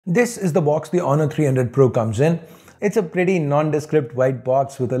This is the box the Honor 300 Pro comes in. It's a pretty nondescript white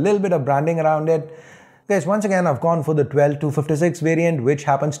box with a little bit of branding around it. Guys, once again, I've gone for the 12256 variant, which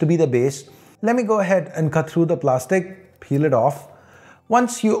happens to be the base. Let me go ahead and cut through the plastic, peel it off.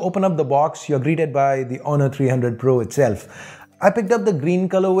 Once you open up the box, you're greeted by the Honor 300 Pro itself. I picked up the green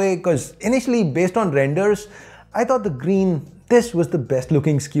colorway because initially, based on renders, I thought the green, this was the best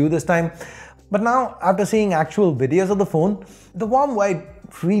looking SKU this time. But now, after seeing actual videos of the phone, the warm white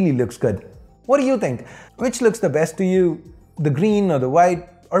really looks good. What do you think? Which looks the best to you? The green or the white,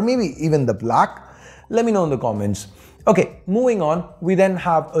 or maybe even the black? Let me know in the comments. Okay, moving on, we then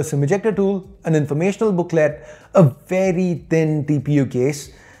have a SIM ejector tool, an informational booklet, a very thin TPU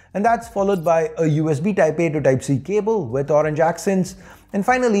case, and that's followed by a USB Type-A to Type-C cable with orange accents, and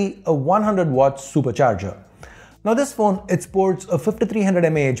finally a 100 watt supercharger. Now this phone, it sports a 5300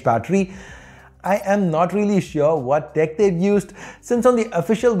 mAh battery. I am not really sure what tech they've used, since on the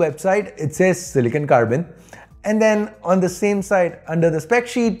official website it says silicon carbon, and then on the same side under the spec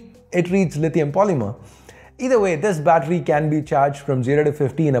sheet it reads lithium polymer. Either way, this battery can be charged from 0 to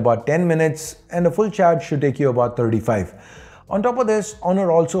 50 in about 10 minutes, and a full charge should take you about 35. On top of this, Honor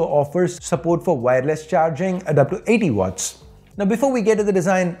also offers support for wireless charging at up to 80 watts. Now before we get to the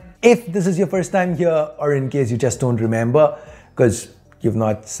design, if this is your first time here, or in case you just don't remember because you've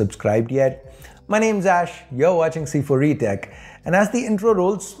not subscribed yet, my name's Ash, you're watching C4E Tech, and as the intro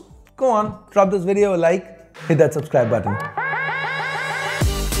rolls, go on, drop this video a like, hit that subscribe button.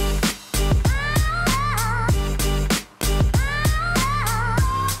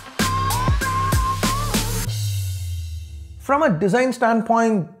 From a design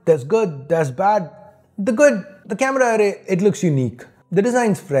standpoint, there's good, there's bad. The good, the camera array, it looks unique. The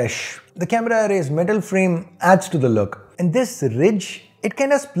design's fresh. The camera array's metal frame adds to the look. And this ridge, it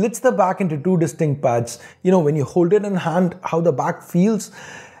kind of splits the back into two distinct parts. You know, when you hold it in hand, how the back feels.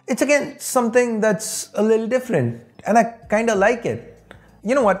 It's again something that's a little different, and I kind of like it.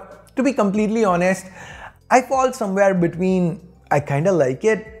 You know what, to be completely honest, I fall somewhere between I kind of like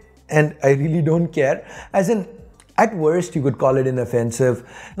it and I really don't care. As in, at worst, you could call it inoffensive.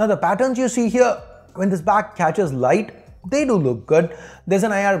 Now the patterns you see here, when this back catches light, they do look good. There's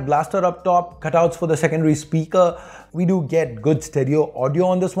an IR blaster up top, cutouts for the secondary speaker. We do get good stereo audio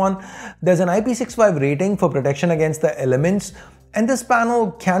on this one. There's an IP65 rating for protection against the elements. And this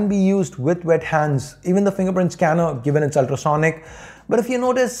panel can be used with wet hands, even the fingerprint scanner, given it's ultrasonic. But if you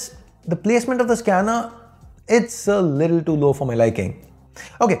notice, the placement of the scanner, it's a little too low for my liking.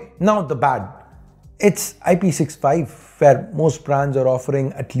 Okay, now the bad. It's IP65, where most brands are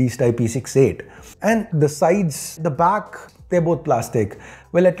offering at least IP68. And the sides, the back, they're both plastic.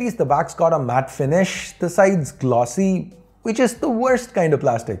 Well, at least the back's got a matte finish, the side's glossy, which is the worst kind of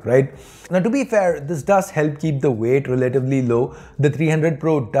plastic, right? Now to be fair, this does help keep the weight relatively low. The 300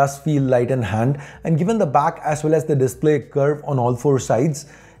 Pro does feel light in hand, and given the back as well as the display curve on all four sides,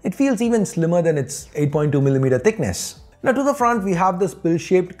 it feels even slimmer than its 8.2mm thickness. Now to the front, we have this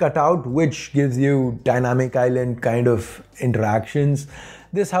pill-shaped cutout, which gives you dynamic island kind of interactions.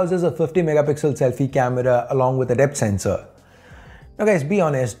 This houses a 50 megapixel selfie camera along with a depth sensor. Now guys, be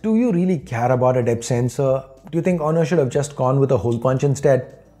honest, do you really care about a depth sensor? Do you think Honor should have just gone with a hole punch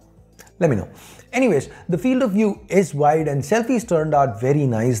instead? Let me know. Anyways, the field of view is wide and selfies turned out very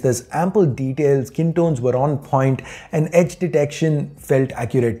nice. There's ample detail, skin tones were on point, and edge detection felt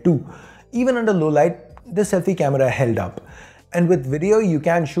accurate too. Even under low light, the selfie camera held up. And with video, you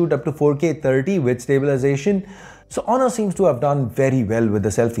can shoot up to 4K 30 with stabilization. So Honor seems to have done very well with the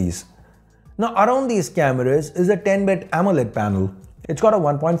selfies. Now around these cameras is a 10-bit AMOLED panel. It's got a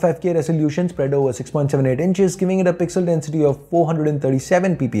 1.5K resolution spread over 6.78 inches, giving it a pixel density of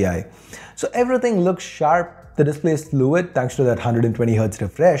 437 ppi. So everything looks sharp, the display is fluid thanks to that 120Hz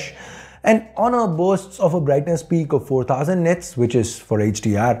refresh. And Honor boasts of a brightness peak of 4000 nits, which is for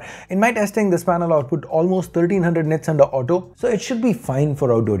HDR. In my testing, this panel output almost 1300 nits under auto, so it should be fine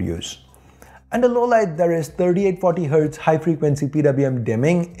for outdoor use. Under low light, there is 3840Hz high frequency PWM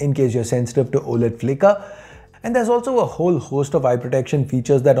dimming in case you're sensitive to OLED flicker. And there's also a whole host of eye protection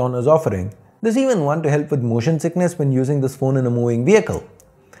features that Honor is offering. There's even one to help with motion sickness when using this phone in a moving vehicle.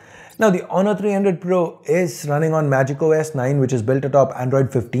 Now the Honor 300 Pro is running on macOS 9, which is built atop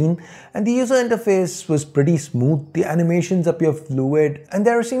Android 15, and the user interface was pretty smooth, the animations appear fluid, and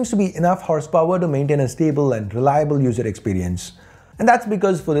there seems to be enough horsepower to maintain a stable and reliable user experience. And that's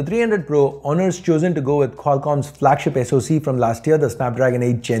because for the 300 Pro, Honor's chosen to go with Qualcomm's flagship SoC from last year, the Snapdragon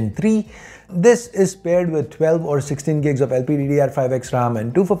 8 Gen 3. This is paired with 12 or 16 gigs of LPDDR5X RAM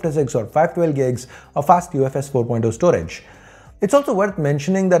and 256 or 512 gigs of fast UFS 4.0 storage. It's also worth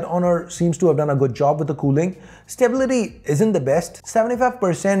mentioning that Honor seems to have done a good job with the cooling. Stability isn't the best.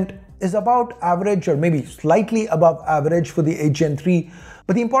 75% is about average or maybe slightly above average for the 8 Gen 3.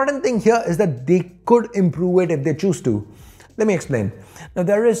 But the important thing here is that they could improve it if they choose to. Let me explain. Now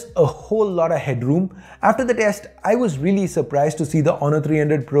there is a whole lot of headroom. After the test, I was really surprised to see the Honor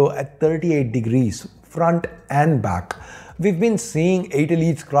 300 Pro at 38 degrees, front and back. We've been seeing 8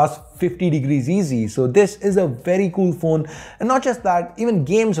 Elites cross 50 degrees easy, so this is a very cool phone. And not just that, even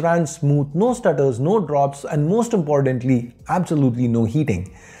games ran smooth, no stutters, no drops, and most importantly, absolutely no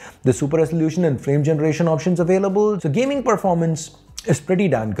heating. The super resolution and frame generation options available, so gaming performance is pretty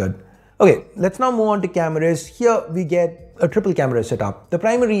damn good. Okay, let's now move on to cameras. Here we get a triple camera setup. The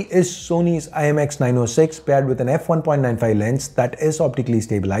primary is Sony's IMX906 paired with an f1.95 lens that is optically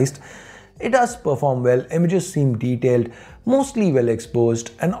stabilized. It does perform well, images seem detailed, mostly well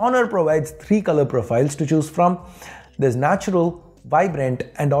exposed, and Honor provides 3 color profiles to choose from. There's natural, vibrant,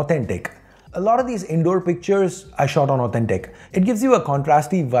 and authentic. A lot of these indoor pictures are shot on authentic. It gives you a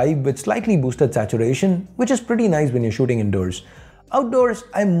contrasty vibe with slightly boosted saturation, which is pretty nice when you're shooting indoors. Outdoors,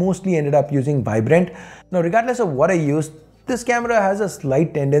 I mostly ended up using vibrant. Now, regardless of what I used, this camera has a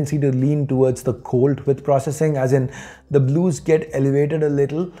slight tendency to lean towards the cold with processing, as in the blues get elevated a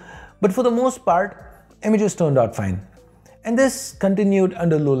little. But for the most part, images turned out fine. And this continued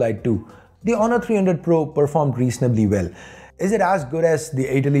under low light too. The Honor 300 Pro performed reasonably well. Is it as good as the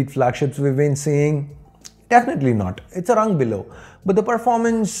 8 Elite flagships we've been seeing? Definitely not. It's a rung below. But the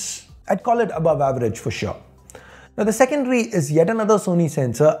performance, I'd call it above average for sure. Now the secondary is yet another Sony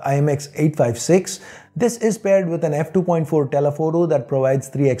sensor, IMX856. This is paired with an f2.4 telephoto that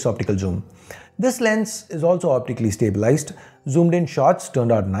provides 3x optical zoom. This lens is also optically stabilized. Zoomed in shots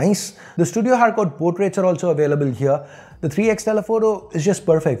turned out nice. The studio hardcore portraits are also available here. The 3x telephoto is just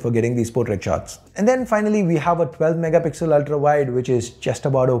perfect for getting these portrait shots. And then finally we have a 12 megapixel ultra wide, which is just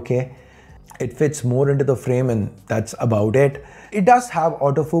about okay. It fits more into the frame and that's about it. It does have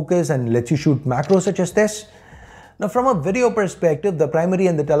autofocus and lets you shoot macros such as this. Now from a video perspective, the primary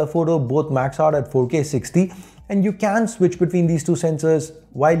and the telephoto both max out at 4K 60, and you can switch between these two sensors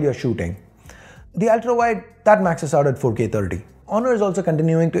while you're shooting. The ultra-wide, that maxes out at 4K 30. Honor is also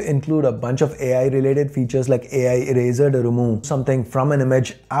continuing to include a bunch of AI related features like AI eraser to remove something from an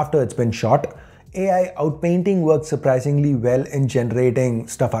image after it's been shot. AI outpainting works surprisingly well in generating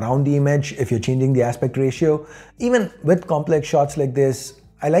stuff around the image if you're changing the aspect ratio. Even with complex shots like this,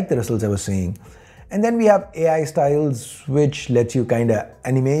 I like the results I was seeing. And then we have AI styles, which lets you kinda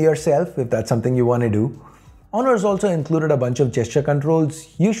animate yourself if that's something you wanna do. Honor has also included a bunch of gesture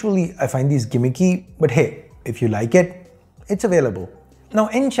controls. Usually I find these gimmicky, but hey, if you like it, it's available. Now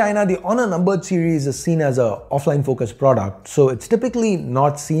in China, the Honor numbered series is seen as an offline focused product, so it's typically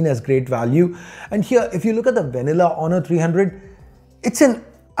not seen as great value. And here, if you look at the vanilla Honor 300, it's an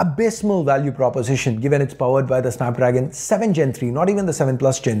abysmal value proposition given it's powered by the Snapdragon 7 Gen 3, not even the 7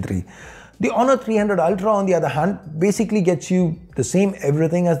 Plus Gen 3. The Honor 300 Ultra, on the other hand, basically gets you the same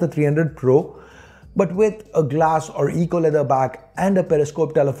everything as the 300 Pro, but with a glass or eco leather back and a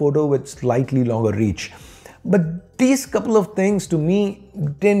periscope telephoto with slightly longer reach. But these couple of things to me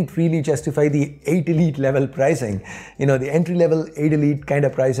didn't really justify the 8 Elite level pricing. You know, the entry level 8 Elite kind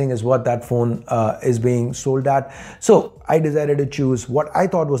of pricing is what that phone is being sold at. So I decided to choose what I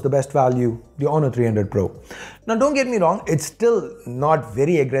thought was the best value, the Honor 300 Pro. Now don't get me wrong, it's still not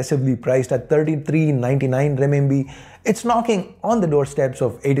very aggressively priced at 3399 RMB. It's knocking on the doorsteps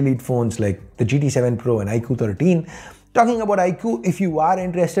of 8 Elite phones like the GT7 Pro and iQOO 13. Talking about iQOO, if you are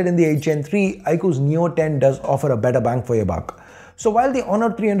interested in the 8 Gen 3, iQOO's Neo 10 does offer a better bang for your buck. So while the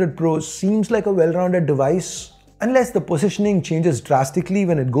Honor 300 Pro seems like a well-rounded device, unless the positioning changes drastically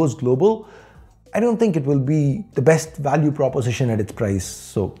when it goes global, I don't think it will be the best value proposition at its price.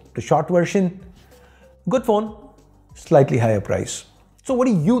 So the short version, good phone, slightly higher price. So what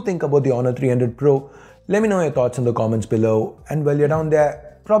do you think about the Honor 300 Pro? Let me know your thoughts in the comments below. And while you're down there,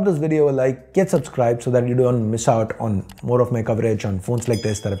 drop this video a like, get subscribed so that you don't miss out on more of my coverage on phones like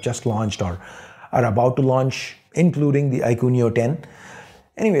this that have just launched or are about to launch, including the iQOO Neo 10.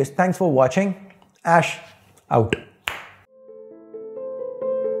 Anyways, thanks for watching. Ash out.